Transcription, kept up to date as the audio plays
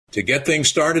To get things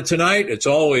started tonight, it's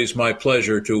always my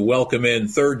pleasure to welcome in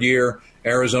third-year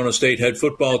Arizona State head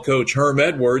football coach Herm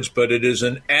Edwards, but it is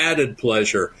an added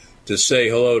pleasure to say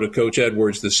hello to Coach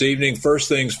Edwards this evening. First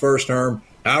things first, Herm,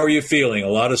 how are you feeling? A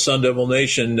lot of Sun Devil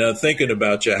Nation thinking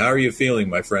about you. How are you feeling,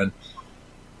 my friend?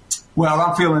 Well,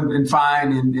 I'm feeling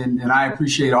fine, and I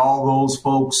appreciate all those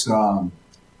folks from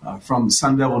the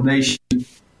Sun Devil Nation,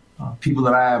 people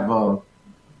that I have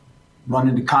run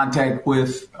into contact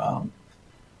with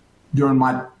during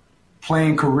my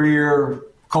playing career,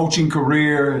 coaching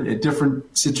career, at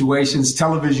different situations,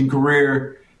 television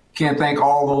career. Can't thank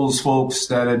all those folks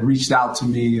that had reached out to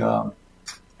me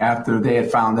after they had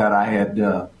found out I had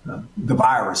the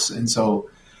virus. And so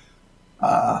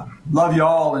love you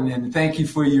all, and thank you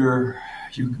for your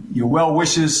well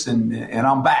wishes, and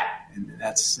I'm back. And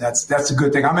that's a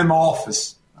good thing. I'm in my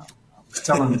office. I was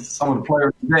telling some of the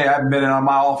players today, I haven't been in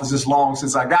my office this long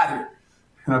since I got here.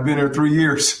 And I've been here 3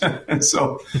 years. And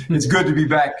so it's good to be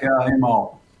back in my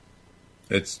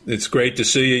office. It's great to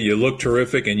see you. You look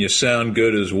terrific, and you sound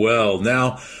good as well.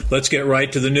 Now, let's get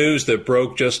right to the news that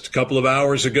broke just a couple of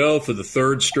hours ago. For the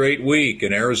third straight week,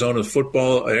 an Arizona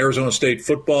State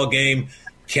football game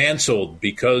canceled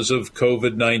because of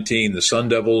COVID-19. The Sun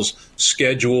Devils'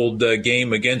 scheduled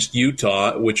game against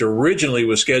Utah, which originally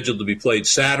was scheduled to be played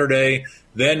Saturday,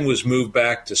 then was moved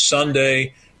back to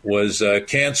Sunday, was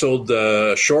canceled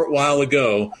a short while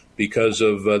ago because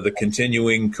of the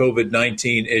continuing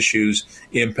COVID-19 issues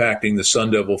impacting the Sun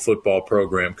Devil football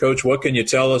program. Coach, what can you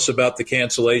tell us about the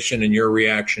cancellation and your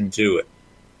reaction to it?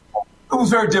 It was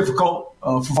very difficult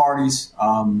for parties.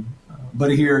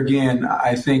 But here again,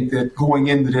 I think that going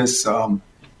into this,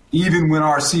 even when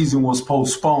our season was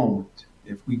postponed,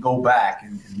 if we go back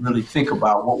and really think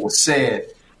about what was said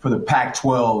for the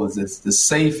Pac-12, is the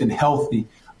safe and healthy,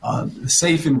 the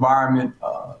safe environment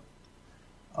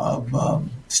of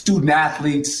student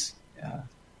athletes,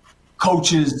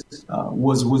 coaches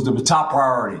was the top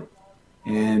priority.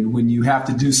 And when you have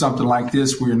to do something like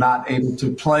this where you're not able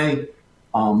to play,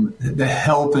 the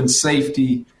health and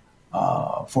safety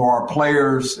for our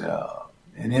players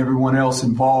and everyone else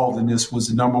involved in this was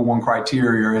the number one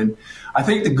criteria. And I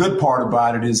think the good part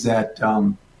about it is that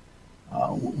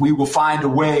we will find a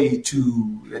way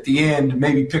to, at the end,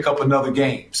 maybe pick up another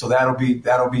game. So that'll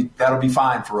be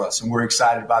fine for us, and we're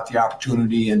excited about the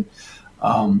opportunity. And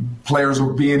players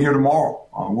will be in here tomorrow.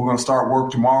 We're going to start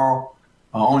work tomorrow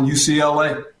on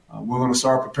UCLA. We're going to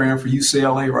start preparing for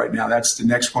UCLA right now. That's the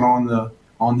next one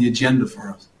on the agenda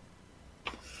for us.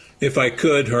 If I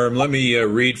could, Herm, let me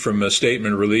read from a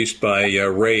statement released by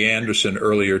Ray Anderson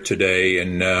earlier today,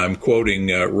 and I'm quoting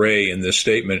Ray in this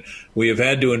statement. "We have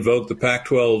had to invoke the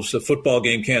Pac-12's football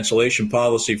game cancellation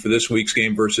policy for this week's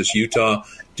game versus Utah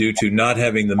due to not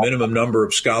having the minimum number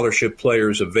of scholarship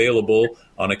players available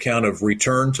on account of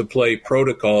return-to-play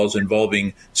protocols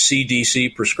involving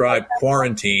CDC-prescribed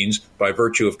quarantines by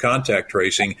virtue of contact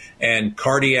tracing and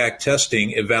cardiac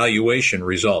testing evaluation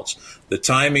results. The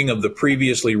timing of the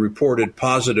previously reported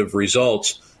positive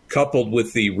results, coupled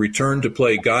with the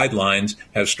return-to-play guidelines,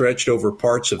 have stretched over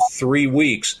parts of 3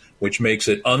 weeks, which makes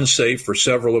it unsafe for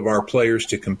several of our players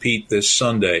to compete this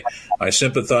Sunday. I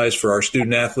sympathize for our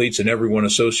student athletes and everyone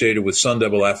associated with Sun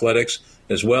Devil athletics,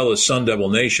 as well as Sun Devil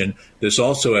Nation. This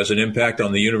also has an impact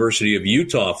on the University of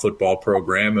Utah football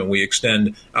program, and we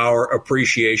extend our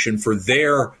appreciation for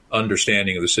their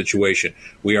understanding of the situation.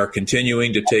 We are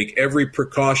continuing to take every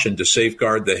precaution to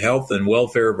safeguard the health and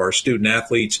welfare of our student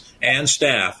athletes and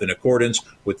staff in accordance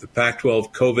with the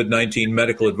Pac-12 COVID-19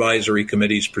 Medical Advisory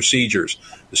Committee's procedures.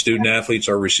 The student athletes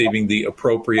are receiving the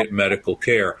appropriate medical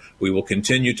care. We will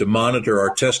continue to monitor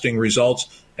our testing results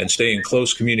and stay in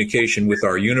close communication with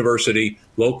our university,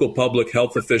 local public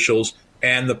health officials,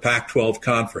 and the Pac-12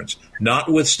 conference.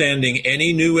 Notwithstanding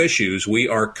any new issues, we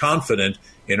are confident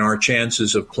in our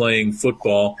chances of playing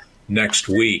football next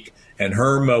week." And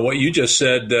Herm, what you just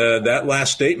said, that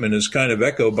last statement is kind of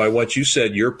echoed by what you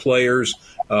said. Your players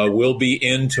will be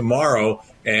in tomorrow,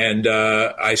 and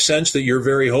I sense that you're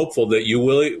very hopeful that you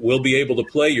will be able to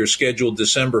play your scheduled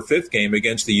December 5th game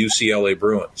against the UCLA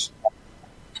Bruins.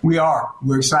 We are.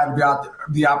 We're excited about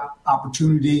the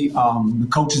opportunity.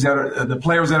 The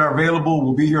players that are available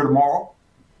will be here tomorrow.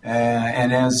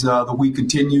 And as the week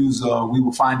continues, we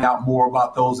will find out more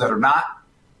about those that are not.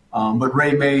 But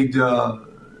Ray made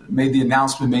the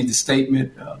announcement, made the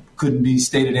statement. Couldn't be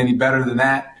stated any better than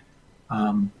that.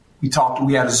 We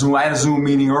had a Zoom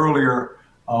meeting earlier.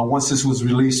 Once this was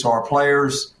released to our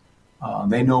players,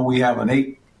 they know we have an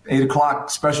 8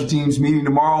 o'clock special teams meeting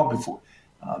tomorrow before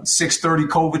 6:30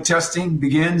 COVID testing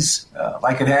begins,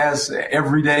 like it has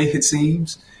every day, it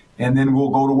seems. and then we'll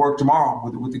go to work tomorrow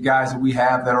with the guys that we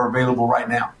have that are available right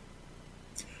now.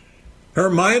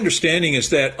 Herm, my understanding is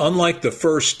that unlike the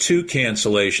first two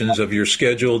cancellations of your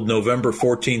scheduled November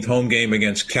 14th home game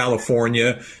against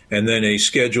California and then a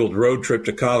scheduled road trip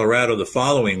to Colorado the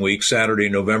following week, Saturday,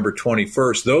 November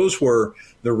 21st, those were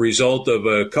the result of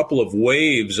a couple of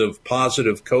waves of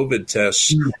positive COVID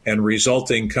tests and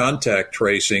resulting contact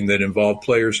tracing that involved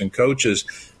players and coaches.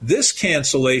 This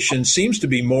cancellation seems to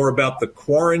be more about the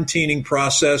quarantining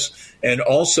process and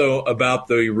also about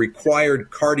the required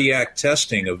cardiac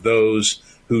testing of those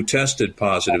who tested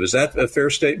positive. Is that a fair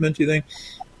statement, do you think?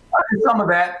 Some of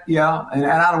that, yeah. And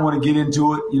I don't want to get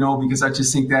into it, because I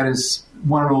just think that is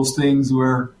one of those things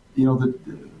where,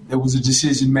 there was a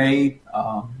decision made.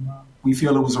 We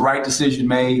feel it was the right decision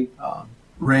made.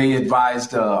 Ray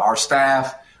advised our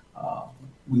staff.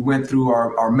 We went through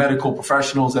our medical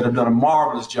professionals that have done a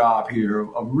marvelous job here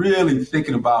of really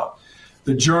thinking about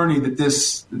the journey that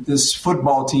this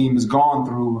football team has gone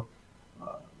through.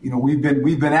 We've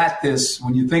been at this,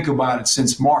 when you think about it,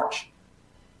 since March,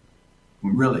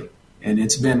 really, and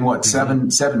it's been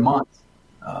seven months,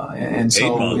 and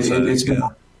so 8 months, it's been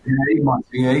 8 months.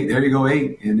 There you go,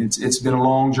 8, and it's been a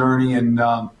long journey, and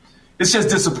it's just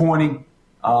disappointing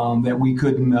that we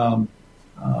couldn't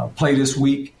play this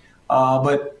week.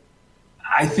 But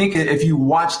I think if you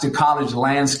watch the college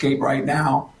landscape right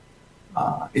now,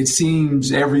 it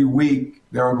seems every week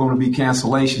there are going to be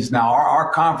cancellations. Now,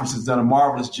 our conference has done a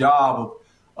marvelous job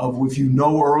of if you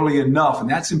know early enough, and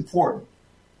that's important,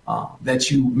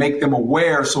 that you make them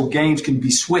aware so games can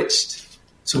be switched.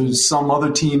 So some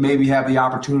other team maybe have the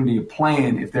opportunity of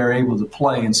playing if they're able to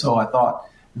play. And so I thought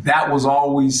that was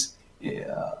always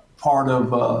part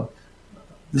of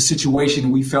the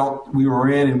situation we felt we were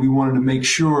in, and we wanted to make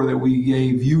sure that we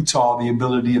gave Utah the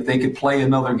ability, if they could play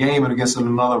another game and against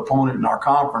another opponent in our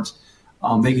conference,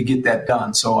 they could get that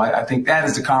done. So I think that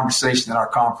is the conversation that our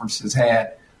conference has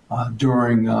had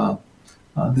during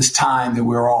this time that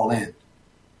we're all in.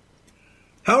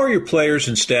 How are your players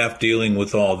and staff dealing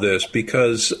with all this?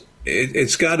 Because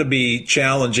it's got to be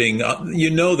challenging.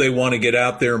 They want to get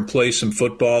out there and play some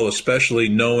football, especially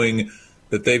knowing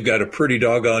that they've got a pretty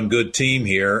doggone good team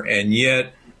here, and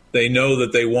yet they know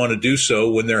that they want to do so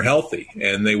when they're healthy,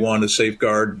 and they want to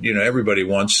safeguard, everybody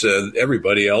wants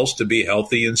everybody else to be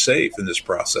healthy and safe in this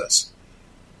process.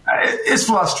 It's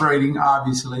frustrating,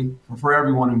 obviously, for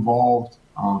everyone involved.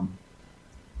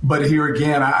 But here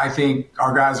again, I think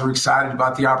our guys are excited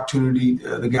about the opportunity,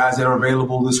 the guys that are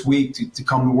available this week to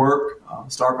come to work,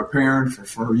 start preparing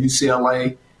for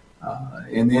UCLA.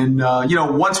 And then,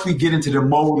 once we get into the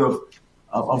mode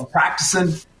of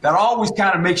practicing, that always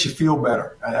kind of makes you feel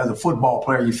better as a football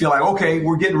player. You feel like, okay,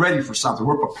 we're getting ready for something.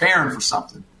 We're preparing for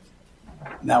something.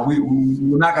 Now, we're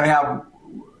not going to have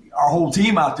our whole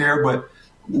team out there, but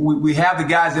we have the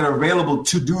guys that are available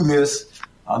to do this.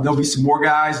 There'll be some more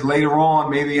guys later on,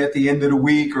 maybe at the end of the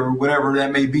week or whatever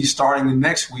that may be, starting the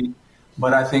next week.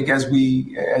 But I think as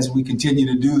we continue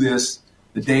to do this,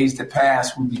 the days that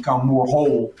pass, we become more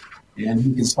whole, and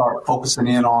we can start focusing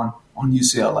in on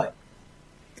UCLA.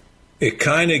 It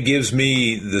kind of gives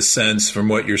me the sense from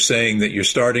what you're saying that you're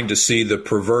starting to see the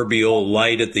proverbial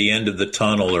light at the end of the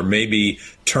tunnel, or maybe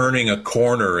turning a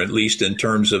corner, at least in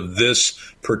terms of this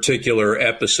particular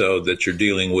episode that you're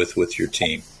dealing with your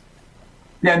team.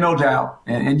 Yeah, no doubt.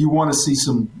 And you want to see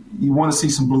some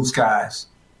blue skies.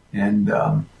 And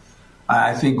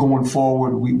I think going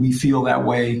forward, we feel that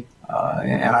way.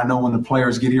 And I know when the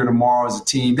players get here tomorrow as a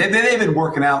team, they've been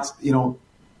working out,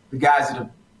 the guys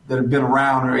that have been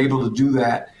around are able to do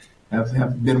that,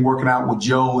 have been working out with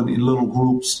Joe in little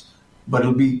groups. But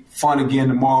it'll be fun again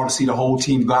tomorrow to see the whole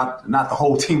team go out, not the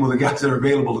whole team, but the guys that are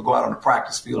available to go out on the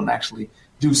practice field and actually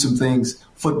do some things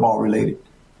football related.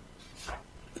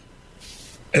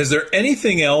 Is there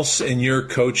anything else in your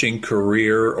coaching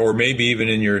career, or maybe even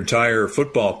in your entire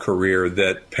football career,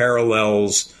 that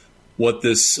parallels what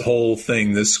this whole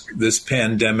thing, this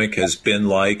pandemic has been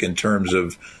like in terms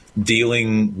of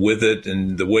dealing with it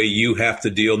and the way you have to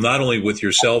deal not only with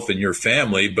yourself and your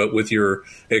family, but with your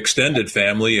extended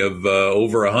family of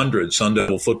over 100 Sun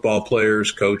Devil football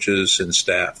players, coaches, and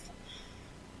staff?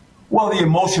 Well, the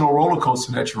emotional roller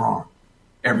coaster that you're on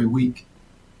every week,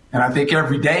 and I think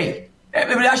every day.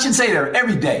 I should say that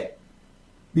every day,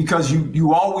 because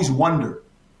you always wonder,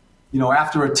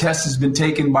 after a test has been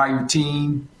taken by your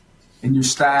team and your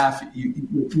staff,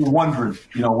 you're wondering,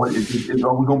 are we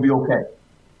going to be okay?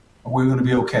 Are we going to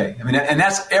be okay? I mean, and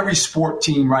that's every sport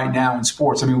team right now in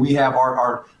sports. I mean, we have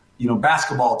our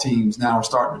basketball teams now are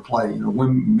starting to play,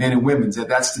 men and women's.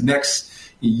 That's the next.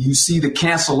 You see the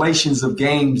cancellations of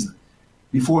games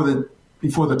before the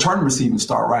before the tournaments even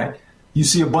start, right? You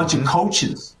see a bunch of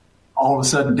coaches all of a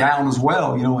sudden down as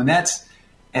well, and that's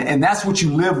what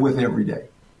you live with every day.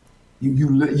 You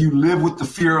live with the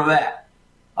fear of that.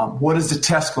 What is the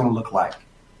test going to look like?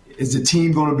 Is the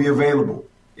team going to be available?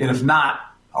 And if not,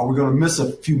 are we going to miss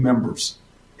a few members?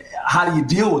 How do you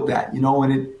deal with that? And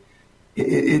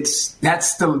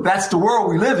that's the world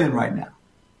we live in right now.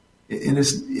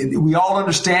 And we all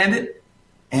understand it,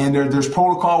 and there's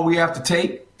protocol we have to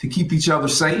take to keep each other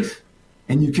safe.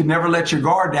 And you can never let your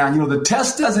guard down. The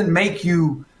test doesn't make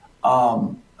you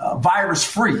virus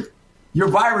free. You're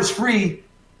virus free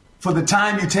for the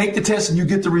time you take the test and you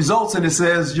get the results and it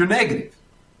says you're negative.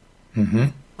 Mm-hmm.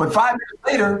 But 5 minutes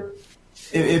later,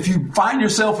 if you find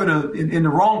yourself in the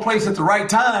wrong place at the right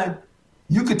time,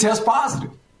 you could test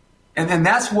positive. And then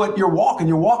that's what you're walking.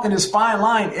 You're walking this fine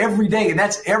line every day. And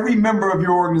that's every member of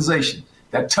your organization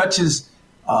that touches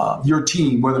your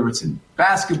team, whether it's in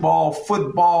basketball,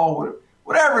 football,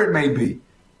 whatever it may be.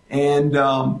 And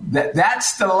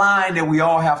that's the line that we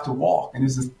all have to walk. And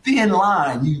it's a thin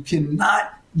line. You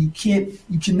cannot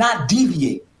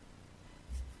deviate.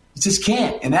 You just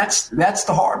can't. And that's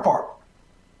the hard part.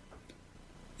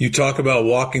 You talk about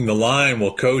walking the line.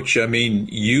 Well, Coach, I mean,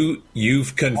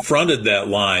 you've confronted that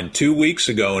line 2 weeks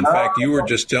ago. In fact, you were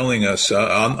just telling us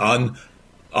on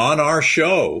our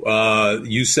show,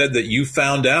 you said that you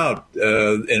found out,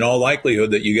 in all likelihood,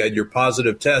 that you had your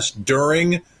positive test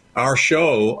during our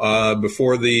show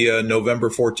before the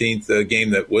November 14th game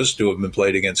that was to have been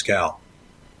played against Cal.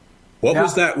 What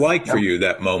was that like for you,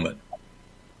 that moment?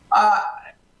 To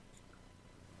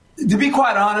be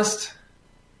quite honest,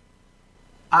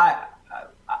 I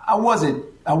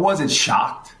wasn't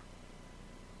shocked.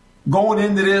 Going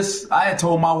into this, I had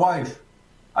told my wife,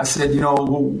 I said,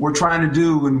 what we're trying to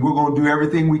do, and we're going to do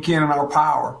everything we can in our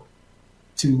power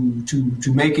to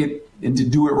make it and to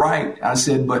do it right. I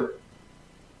said, but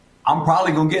I'm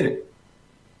probably going to get it.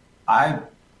 I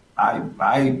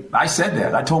said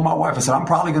that. I told my wife, I said, I'm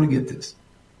probably going to get this.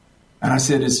 And I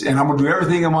said, and I'm going to do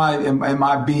everything in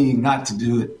my being not to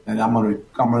do it. And I'm going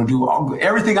to do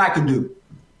everything I can do.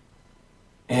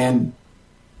 And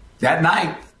that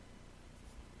night,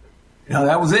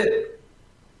 that was it.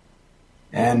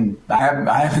 And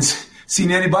I haven't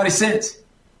seen anybody since.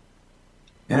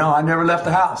 I never left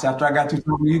the house after I got through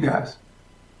talking to you guys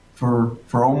for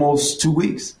almost 2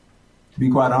 weeks, to be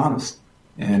quite honest.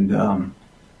 And I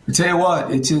tell you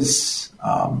what, it just,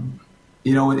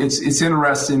 it's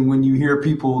interesting when you hear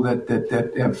people that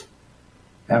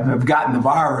have gotten the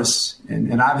virus,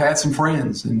 and I've had some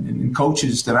friends and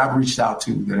coaches that I've reached out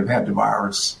to that have had the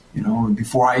virus,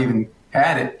 before I even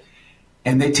had it.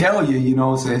 And they tell you,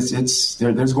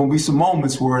 there's going to be some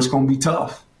moments where it's going to be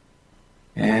tough.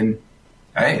 And,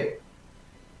 hey,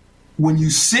 when you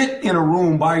sit in a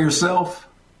room by yourself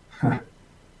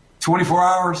 24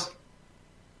 hours,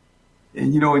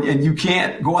 and you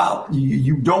can't go out,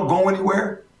 you don't go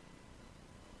anywhere,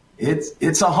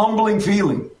 it's a humbling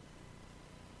feeling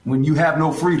when you have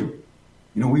no freedom.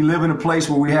 We live in a place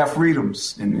where we have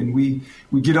freedoms, and we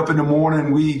get up in the morning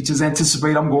and we just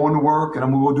anticipate I'm going to work and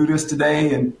I'm going to go do this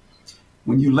today. And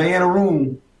when you lay in a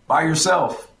room by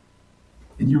yourself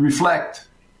and you reflect,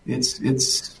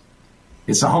 it's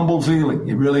a humble feeling.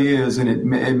 It really is. And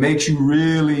it makes you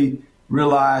really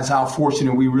realize how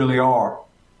fortunate we really are.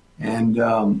 And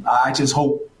I just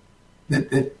hope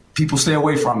that people stay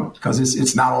away from it, because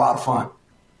it's not a lot of fun.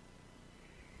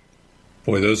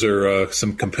 Boy, those are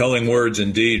some compelling words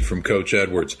indeed from Coach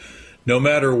Edwards. No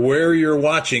matter where you're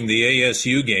watching the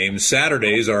ASU games,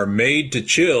 Saturdays are made to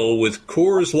chill with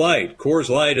Coors Light. Coors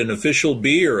Light, an official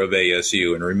beer of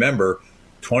ASU. And remember,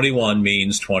 21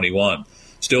 means 21.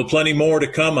 Still plenty more to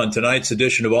come on tonight's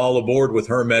edition of All Aboard with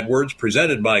Herm Edwards,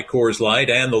 presented by Coors Light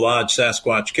and the Lodge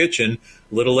Sasquatch Kitchen.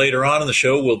 A little later on in the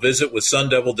show, we'll visit with Sun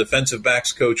Devil defensive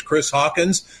backs coach Chris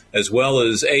Hawkins, as well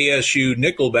as ASU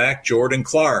nickelback Jordan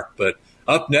Clark. But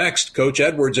up next, Coach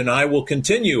Edwards and I will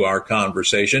continue our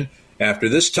conversation after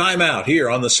this timeout here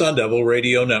on the Sun Devil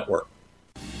Radio Network.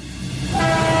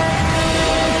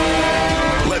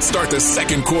 Let's start the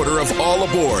second quarter of All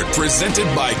Aboard, presented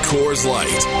by Coors Light.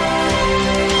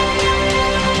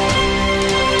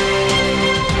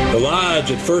 The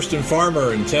Lodge at First and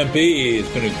Farmer in Tempe has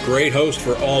been a great host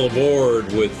for All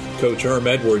Aboard with Coach Herm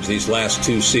Edwards these last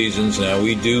 2 seasons. Now,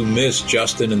 we do miss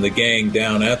Justin and the gang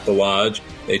down at the Lodge.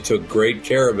 They took great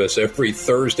care of us every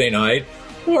Thursday night,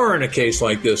 or in a case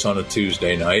like this on a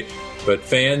Tuesday night. But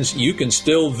fans, you can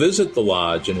still visit the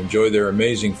Lodge and enjoy their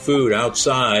amazing food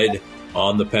outside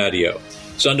on the patio.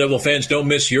 Sun Devil fans, don't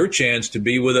miss your chance to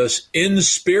be with us in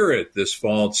spirit this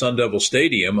fall at Sun Devil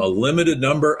Stadium. A limited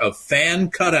number of fan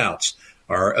cutouts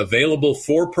are available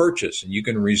for purchase, and you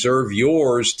can reserve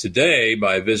yours today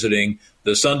by visiting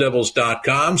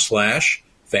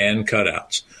thesundevils.com/fan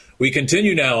cutouts. We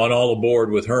continue now on All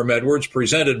Aboard with Herm Edwards,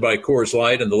 presented by Coors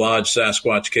Light and the Lodge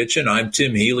Sasquatch Kitchen. I'm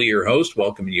Tim Healy, your host,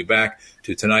 welcoming you back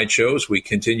to tonight's show as we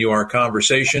continue our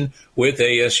conversation with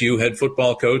ASU head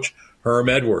football coach Herm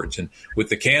Edwards. And with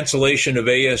the cancellation of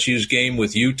ASU's game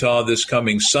with Utah this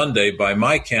coming Sunday, by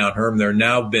my count, Herm, there have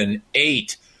now been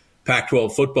 8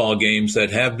 Pac-12 football games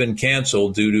that have been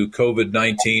canceled due to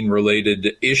COVID-19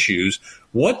 related issues.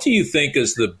 What do you think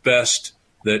is the best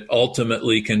that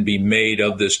ultimately can be made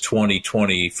of this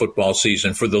 2020 football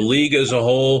season for the league as a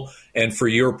whole and for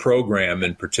your program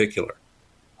in particular?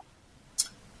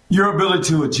 Your ability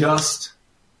to adjust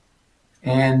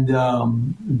and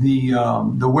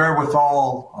the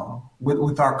wherewithal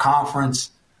with our conference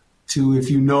to,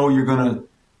 if you know you're going to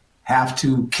have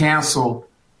to cancel,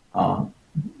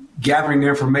 gathering the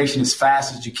information as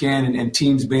fast as you can and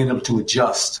teams being able to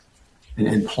adjust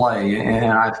and play.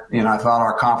 And I thought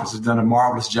our conference has done a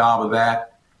marvelous job of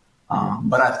that.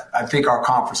 But I think our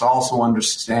conference also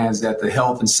understands that the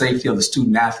health and safety of the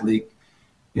student athlete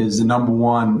is the number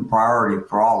one priority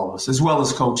for all of us, as well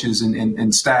as coaches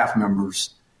and staff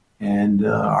members. And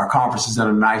our conference has done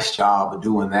a nice job of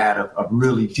doing that, of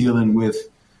really dealing with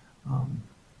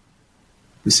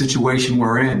the situation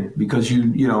we're in, because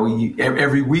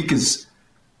every week is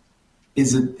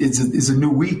a new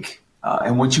week.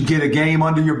 And once you get a game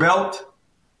under your belt,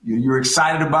 you're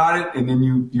excited about it, and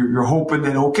then you're hoping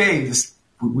that, okay,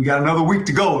 we got another week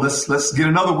to go. Let's get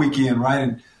another weekend, right?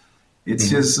 And it's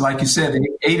just like you said,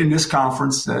 8 in this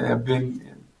conference have been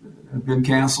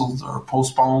canceled or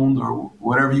postponed or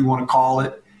whatever you want to call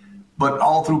it. But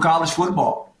all through college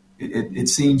football, it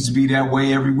seems to be that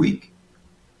way every week.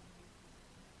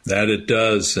 That it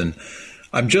does, and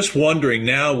I'm just wondering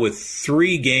now, with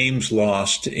 3 games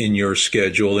lost in your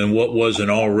schedule in what was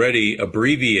an already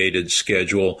abbreviated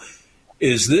schedule,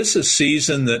 is this a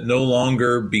season that no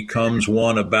longer becomes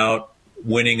one about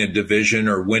winning a division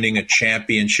or winning a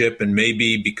championship, and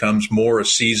maybe becomes more a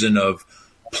season of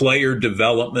player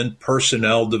development,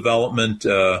 personnel development,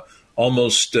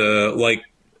 almost like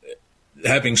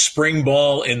having spring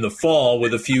ball in the fall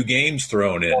with a few games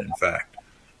thrown in fact?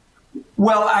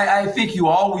 Well, I think you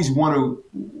always want to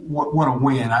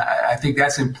win. I think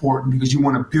that's important because you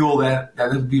want to build that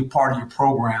it'll be a part of your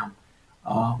program.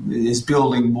 Is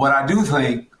building. But I do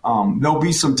think there'll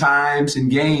be some times in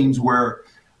games where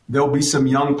there'll be some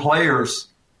young players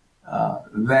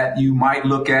that you might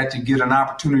look at to get an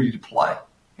opportunity to play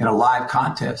in a live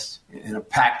contest in a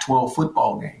Pac-12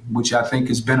 football game, which I think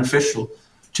is beneficial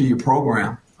to your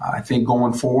program. I think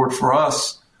going forward for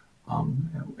us,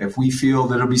 if we feel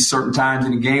that there'll be certain times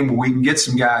in the game where we can get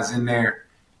some guys in there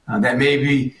that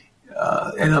maybe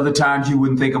at other times you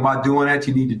wouldn't think about doing that,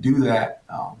 you need to do that.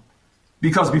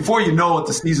 Because before you know it,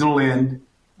 the season will end.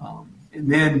 And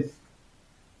then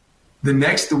the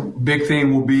next big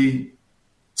thing will be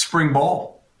spring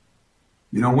ball.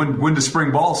 When does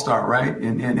spring ball start, right?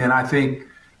 And I think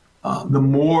the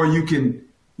more you can,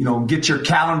 get your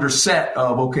calendar set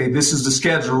of, okay, this is the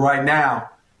schedule right now.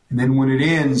 And then when it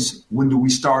ends, when do we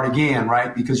start again,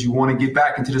 right? Because you want to get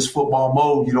back into this football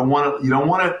mode. You don't want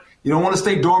to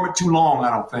stay dormant too long, I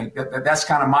don't think. That's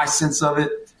kind of my sense of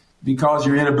it, because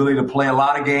your inability to play a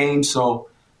lot of games. So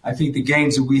I think the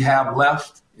games that we have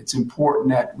left, it's important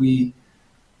that we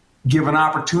give an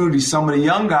opportunity to some of the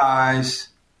young guys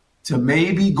to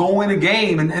maybe go in a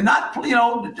game and not,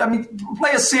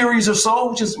 play a series or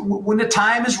so, just when the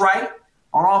time is right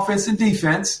on offense and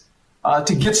defense.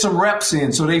 To get some reps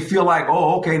in so they feel like,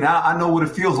 oh, okay, now I know what it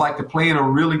feels like to play in a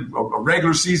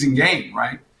regular season game,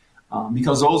 right?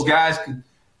 Because those guys could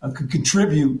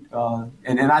contribute,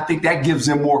 and I think that gives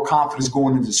them more confidence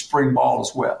going into spring ball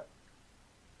as well.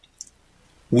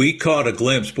 We caught a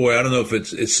glimpse, boy, I don't know if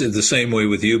it's the same way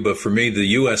with you, but for me,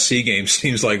 the USC game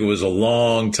seems like it was a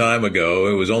long time ago.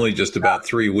 It was only just about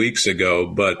 3 weeks ago,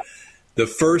 but the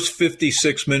first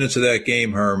 56 minutes of that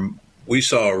game, Herm, we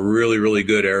saw a really, really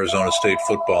good Arizona State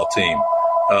football team.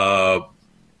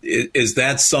 Is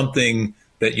that something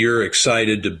that you're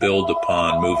excited to build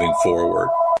upon moving forward?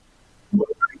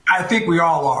 I think we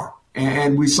all are.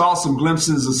 And we saw some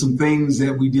glimpses of some things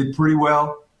that we did pretty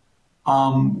well.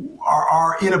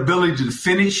 Our inability to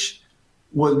finish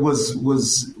was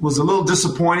a little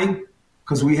disappointing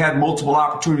because we had multiple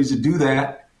opportunities to do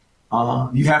that.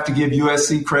 You have to give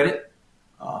USC credit.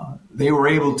 They were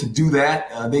able to do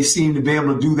that. They seem to be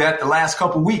able to do that the last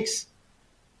couple of weeks.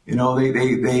 They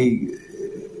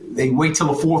wait till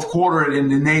the fourth quarter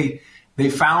and then they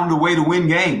found a way to win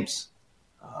games.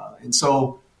 And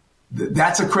so,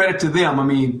 that's a credit to them. I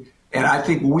mean, and I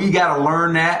think we got to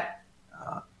learn that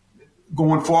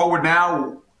going forward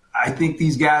now. I think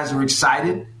these guys are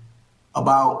excited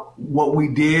about what we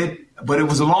did, but it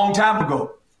was a long time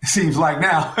ago. It seems like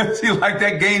now. It seems like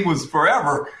that game was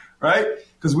forever, right?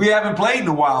 Because we haven't played in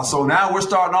a while. So now we're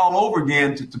starting all over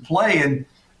again to play, and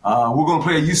we're going to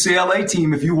play a UCLA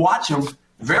team. If you watch them,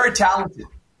 very talented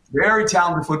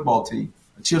football team.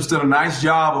 Chip's done a nice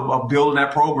job of building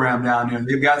that program down there.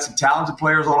 They've got some talented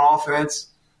players on offense.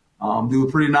 Do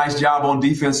a pretty nice job on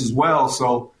defense as well.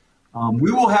 So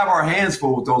we will have our hands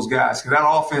full with those guys because that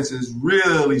offense is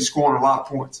really scoring a lot of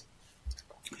points.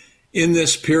 In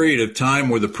this period of time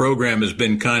where the program has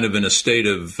been kind of in a state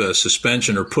of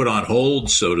suspension or put on hold,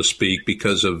 so to speak,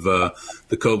 because of the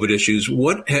COVID issues,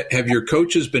 what have your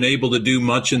coaches been able to do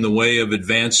much in the way of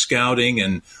advanced scouting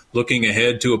and looking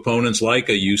ahead to opponents like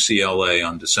a UCLA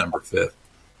on December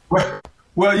 5th?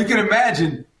 Well, you can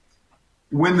imagine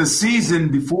when the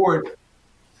season before it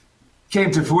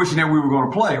came to fruition that we were going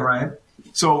to play, right?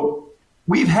 So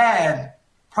we've had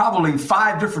probably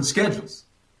 5 different schedules.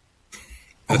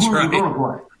 That's right. We were going to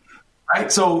play,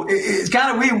 right? So it's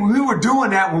kind of we were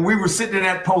doing that when we were sitting in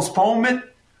that postponement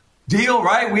deal,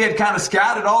 right? We had kind of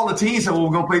scouted all the teams, and we're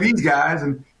going to play these guys,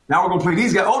 and now we're going to play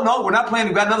these guys. Oh, no, we're not playing.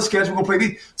 We've got another schedule. We're going to play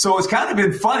these. So it's kind of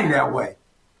been funny that way.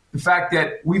 The fact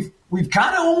that we've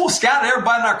kind of almost scouted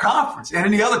everybody in our conference and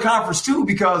in the other conference too,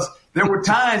 because there were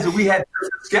times that we had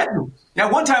different schedules.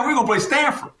 Yeah, one time we were going to play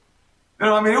Stanford. You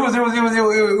know, I mean, we were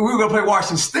going to play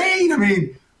Washington State. I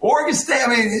mean, Oregon State. I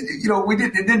mean, you know, we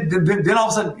did. Then all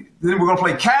of a sudden, then we're going to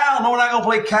play Cal. No, we're not going to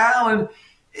play Cal, and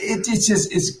it's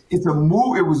a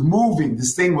move. It was moving.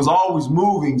 This thing was always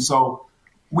moving. So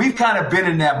we've kind of been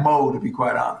in that mode, to be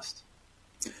quite honest.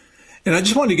 And I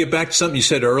just wanted to get back to something you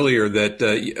said earlier, that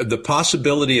the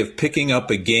possibility of picking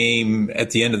up a game at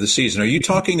the end of the season. Are you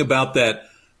talking about that,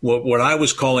 what I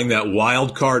was calling that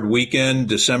wild card weekend,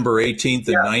 December 18th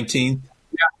and 19th?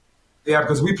 Yeah,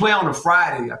 because we play on a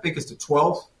Friday. I think it's the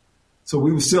 12th. So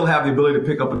we would still have the ability to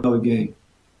pick up another game.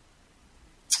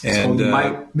 And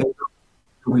so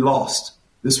we lost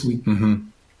this week. Mm-hmm.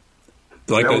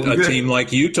 Like a team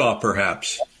like Utah,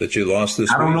 perhaps, that you lost this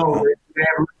week. I don't know. They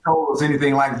haven't told us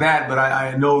anything like that, but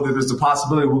I know that there's a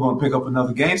possibility we're going to pick up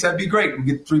another game. So that'd be great. We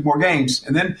get 3 more games,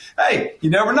 and then hey, you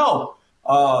never know.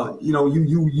 You know,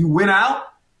 you win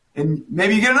out, and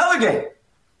maybe you get another game.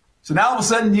 So now all of a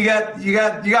sudden you got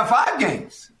 5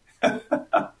 games.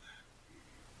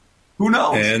 Who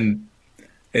knows? And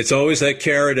it's always that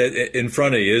carrot in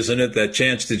front of you, isn't it? That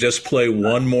chance to just play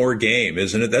one more game,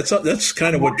 isn't it? That's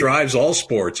kind of what drives all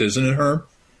sports, isn't it, Herm?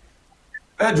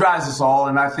 That drives us all,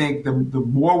 and I think the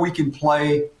more we can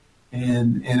play,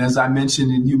 and as I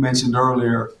mentioned and you mentioned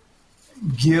earlier,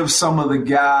 give some of the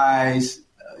guys,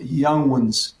 young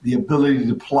ones, the ability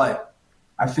to play,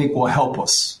 I think will help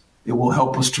us. It will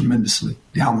help us tremendously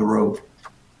down the road.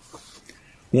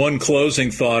 One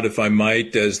closing thought, if I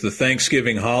might, as the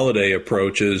Thanksgiving holiday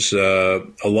approaches, a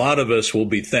lot of us will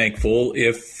be thankful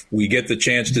if we get the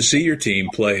chance to see your team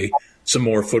play some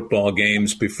more football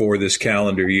games before this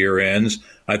calendar year ends.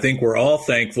 I think we're all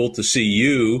thankful to see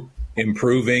you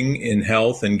improving in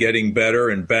health and getting better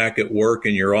and back at work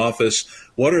in your office.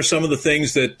 What are some of the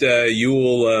things that you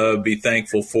will be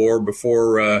thankful for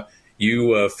before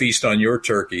you feast on your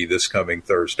turkey this coming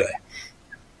Thursday?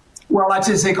 Well, I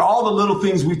just think all the little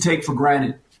things we take for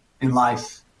granted in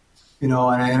life, you know,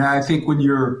 and I think when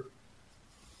you're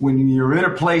in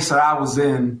a place that I was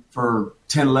in for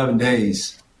 10, 11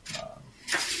 days,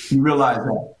 you realize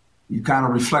that. You kind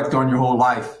of reflect on your whole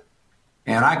life.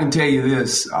 And I can tell you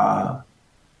this,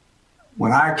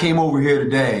 when I came over here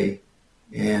today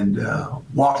and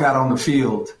walked out on the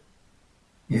field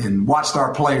and watched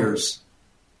our players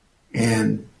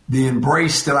and the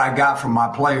embrace that I got from my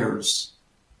players,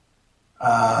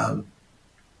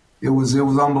 it was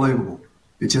unbelievable.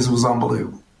 It just was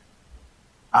unbelievable.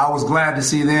 I was glad to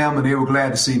see them, and they were glad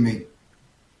to see me.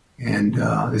 And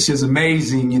it's just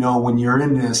amazing, you know, when you're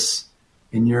in this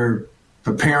and you're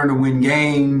preparing to win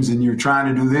games and you're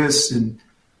trying to do this, and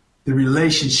the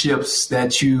relationships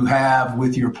that you have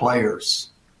with your players,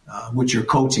 with your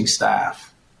coaching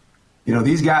staff. You know,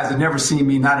 these guys had never seen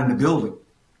me not in the building.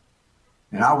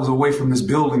 And I was away from this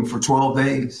building for 12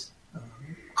 days.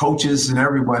 Coaches and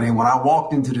everybody. And when I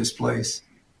walked into this place,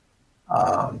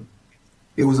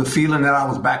 it was a feeling that I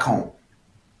was back home.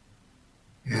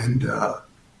 And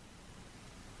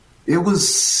it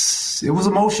was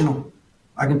emotional.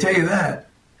 I can tell you that.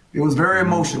 It was very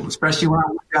emotional, especially when I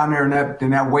went down there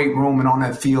in that weight room and on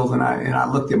that field and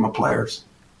I looked at my players.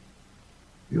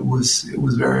 It was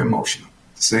very emotional,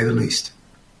 to say the least.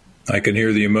 I can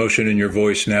hear the emotion in your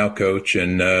voice now, Coach,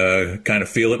 and kind of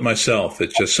feel it myself.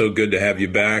 It's just so good to have you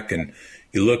back, and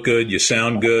you look good, you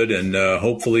sound good, and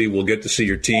hopefully we'll get to see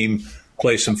your team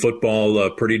play some football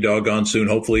pretty doggone soon,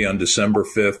 hopefully on December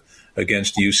 5th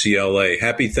against UCLA.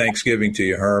 Happy Thanksgiving to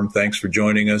you, Herm. Thanks for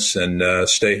joining us, and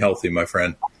stay healthy, my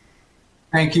friend.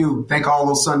 Thank you. Thank all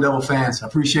those Sun Devil fans. I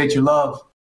appreciate your love.